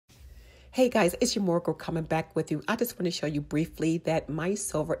Hey guys, it's your Mooregirl coming back with you. I just want to show you briefly that my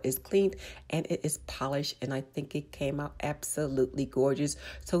silver is cleaned and it is polished, and I think it came out absolutely gorgeous.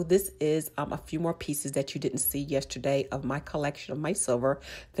 So this is a few more pieces that you didn't see yesterday of my collection of my silver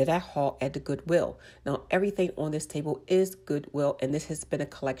that I hauled at the Goodwill. Now everything on this table is Goodwill, and this has been a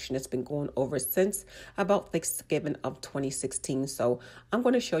collection that's been going over since about Thanksgiving of 2016. So I'm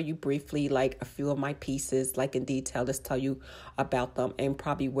going to show you briefly like a few of my pieces, like in detail, just tell you about them and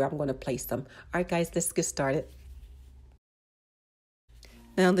probably where I'm going to place them. All right, guys, let's get started.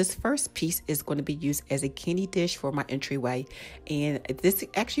 Now, this first piece is going to be used as a candy dish for my entryway. And this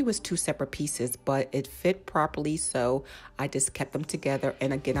actually was two separate pieces, but it fit properly, so I just kept them together.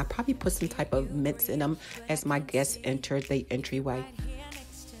 And again, I probably put some type of mints in them as my guests enter the entryway.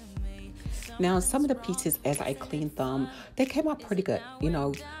 Now, some of the pieces, as I cleaned them, they came out pretty good,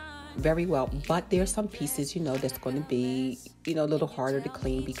 very well. But there are some pieces, that's going to be, a little harder to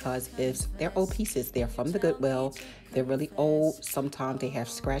clean because if they're old pieces, they're from the Goodwill. They're really old. Sometimes they have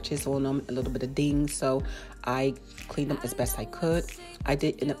scratches on them, a little bit of dings. So I cleaned them as best I could. I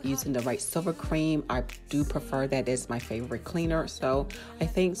did end up using the right silver cream. I do prefer that as my favorite cleaner. So I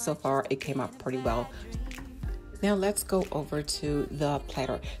think so far it came out pretty well. Now let's go over to the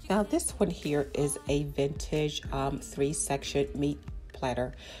platter. Now this one here is a vintage 3-section meat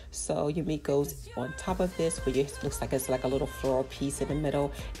platter. So your meat goes on top of this, where it looks like it's like a little floral piece in the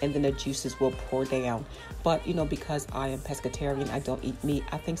middle, and then the juices will pour down. But because I am pescatarian, I don't eat meat,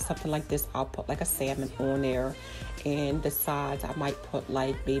 I think something like this, I'll put like a salmon on there, and the sides I might put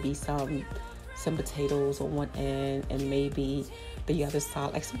like maybe some potatoes on one end, and maybe the other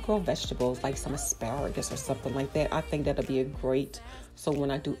side like some grilled vegetables, like some asparagus or something like that. I think that'll be a great, so when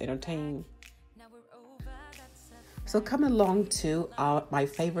I do entertain. So coming along to my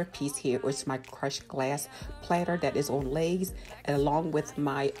favorite piece here, which is my crushed glass platter that is on legs, and along with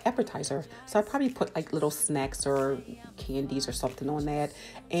my appetizer. So I probably put like little snacks or candies or something on that.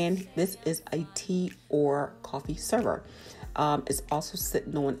 And this is a tea or coffee server. It's also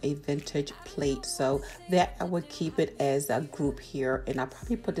sitting on a vintage plate, so that I would keep it as a group here, and I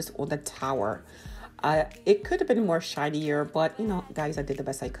probably put this on the tower. It could have been more shinier, but guys, I did the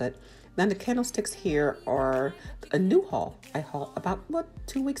best I could. Now the candlesticks here are a new haul. I hauled about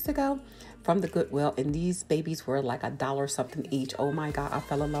 2 weeks ago from the Goodwill, and these babies were like $1 something each. Oh my God, I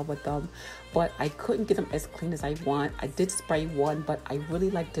fell in love with them, but I couldn't get them as clean as I want. I did spray one, but I really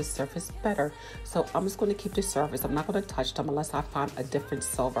like this surface better, so I'm just going to keep the surface. I'm not going to touch them unless I find a different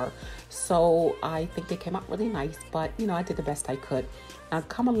silver. So I think they came out really nice, but I did the best I could. Now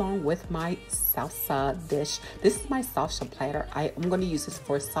come along with my salsa dish. This is my salsa platter. I'm going to use this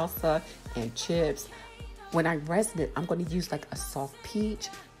for salsa and chips. When I resin it, I'm going to use like a soft peach,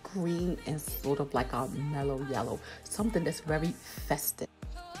 green, and sort of like a mellow yellow, something that's very festive.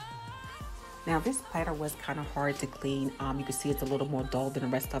 Now this platter was kind of hard to clean. You can see it's a little more dull than the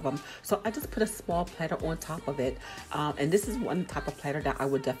rest of them. So I just put a small platter on top of it. And this is one type of platter that I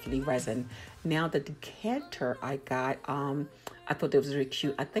would definitely resin. Now the decanter I got, I thought it was really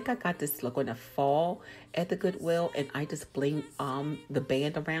cute. I think I got this look in the fall at the Goodwill, and I just blinged the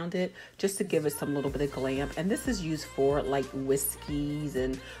band around it just to give it some little bit of glam. And this is used for like whiskeys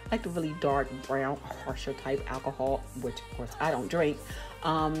and like the really dark brown, harsher type alcohol, which of course I don't drink.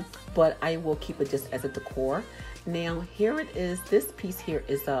 But I will keep it just as a decor. Now here it is. This piece here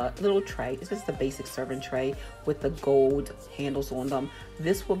is a little tray. It's just a basic serving tray with the gold handles on them.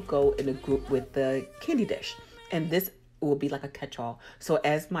 This will go in a group with the candy dish, and this will be like a catch-all. So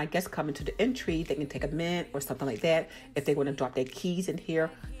as my guests come into the entry, they can take a mint or something like that. If they want to drop their keys in here,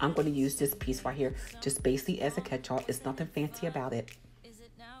 I'm going to use this piece right here just basically as a catch-all. It's nothing fancy about it.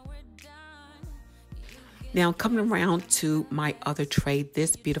 Now coming around to my other tray,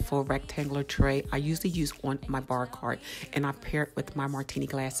 this beautiful rectangular tray I usually use on my bar cart, and I pair it with my martini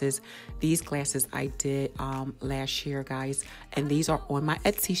glasses. These glasses I did last year, guys, and these are on my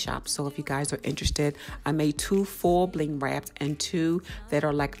Etsy shop. So if you guys are interested, I made 2 full bling wraps and 2 that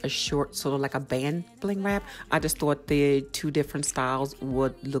are like a short, sort of like a band bling wrap. I just thought the 2 different styles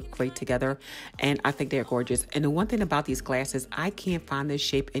would look great together, and I think they're gorgeous. And the one thing about these glasses, I can't find this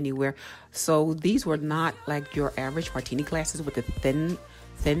shape anywhere. So these were not like your average martini glasses with a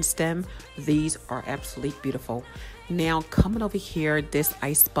thin stem. These are absolutely beautiful. Now coming over here, this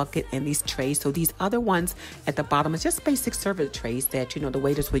ice bucket and these trays. So these other ones at the bottom is just basic serving trays that the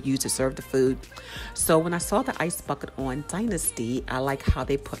waiters would use to serve the food. So when I saw the ice bucket on Dynasty, I like how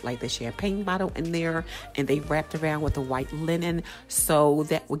they put like the champagne bottle in there, and they wrapped around with the white linen, so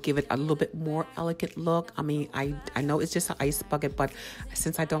that would give it a little bit more elegant look. I mean, I know it's just an ice bucket, but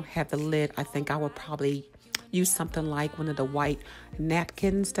since I don't have the lid, I think I would probably use something like one of the white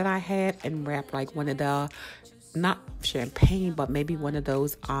napkins that I had and wrap like one of the, not champagne, but maybe one of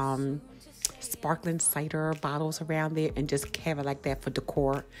those sparkling cider bottles around there and just have it like that for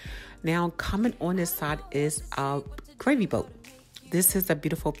decor. Now coming on this side is a gravy boat. This is a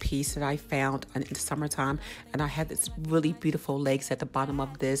beautiful piece that I found in the summertime, and I had this really beautiful legs at the bottom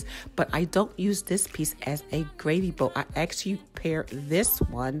of this, but I don't use this piece as a gravy boat. I actually pair this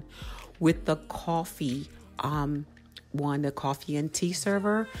one with the coffee the coffee and tea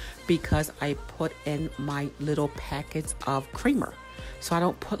server, because I put in my little packets of creamer. So I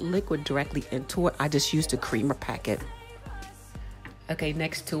don't put liquid directly into it. I just use the creamer packet. Okay,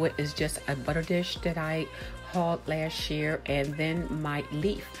 next to it is just a butter dish that I hauled last year, and then my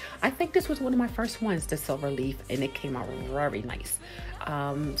leaf. I think this was one of my first ones, the silver leaf, and it came out very nice.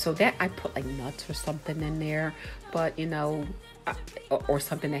 So that I put like nuts or something in there, but you know, or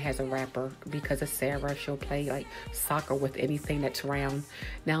something that has a wrapper, because of Sarah, she'll play like soccer with anything that's round.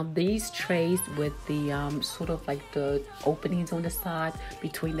 Now these trays with the sort of like the openings on the side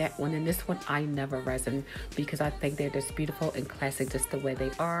between that one and this one, I never resin, because I think they're just beautiful and classic just the way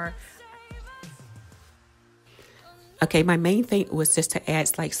they are. Okay, my main thing was just to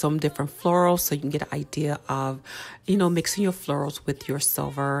add like some different florals so you can get an idea of, you know, mixing your florals with your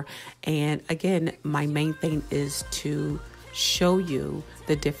silver. And again, my main thing is to show you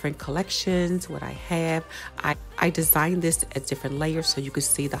the different collections, what I have. I designed this as different layers so you can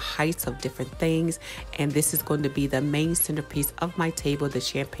see the heights of different things. And this is going to be the main centerpiece of my table, the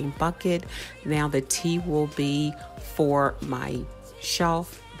champagne bucket. Now the tea will be for my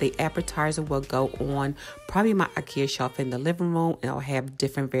shelf. The appetizer will go on probably my IKEA shelf in the living room, and I'll have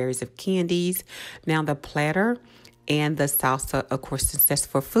different varieties of candies. Now the platter and the salsa, of course, since that's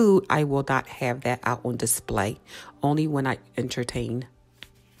for food, I will not have that out on display, only when I entertain.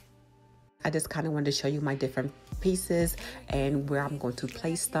 I just kind of wanted to show you my different pieces and where I'm going to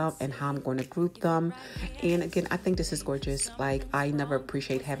place them and how I'm going to group them. And again, I think this is gorgeous. Like, I never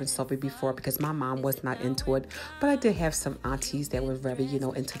appreciated having silver before because my mom was not into it, but I did have some aunties that were very, you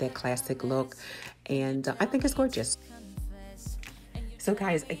know, into that classic look, and I think it's gorgeous. So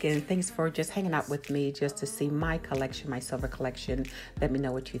guys, again, thanks for just hanging out with me just to see my collection, my silver collection. Let me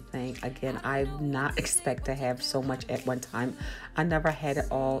know what you think. Again, I not expect to have so much at one time. I never had it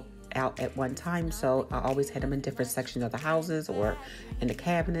all out at one time, so I always had them in different sections of the houses or in the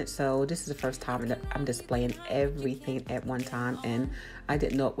cabinet. So this is the first time that I'm displaying everything at one time, and I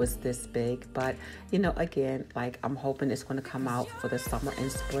didn't know it was this big. But you know, again, like, I'm hoping it's going to come out for the summer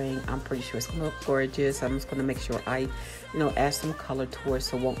and spring. I'm pretty sure it's going to look gorgeous. I'm just going to make sure I, you know, add some color to it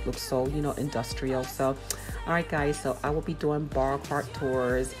so it won't look so, you know, industrial. So all right guys, so I will be doing bar cart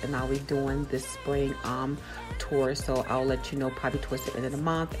tours, and I'll be doing this spring tour. So I'll let you know probably towards the end of the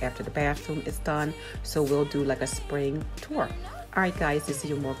month after the bathroom is done. So we'll do like a spring tour. All right guys, this is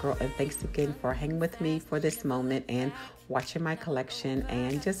your Mooregirl, and thanks again for hanging with me for this moment and watching my collection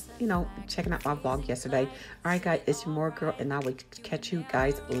and just, you know, checking out my vlog yesterday. All right guys, it's your Mooregirl, and I will catch you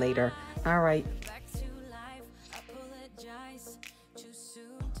guys later. All right.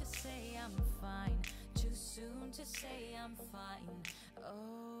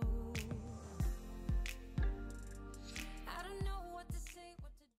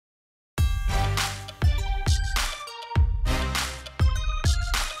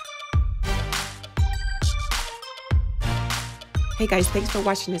 Hey guys, thanks for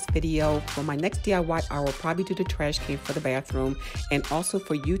watching this video. For my next DIY, I will probably do the trash can for the bathroom. And also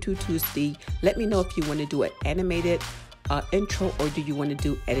for YouTube Tuesday, let me know if you want to do an animated intro or do you want to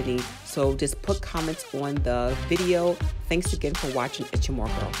do editing. So just put comments on the video. Thanks again for watching. It's your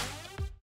Mooregirl.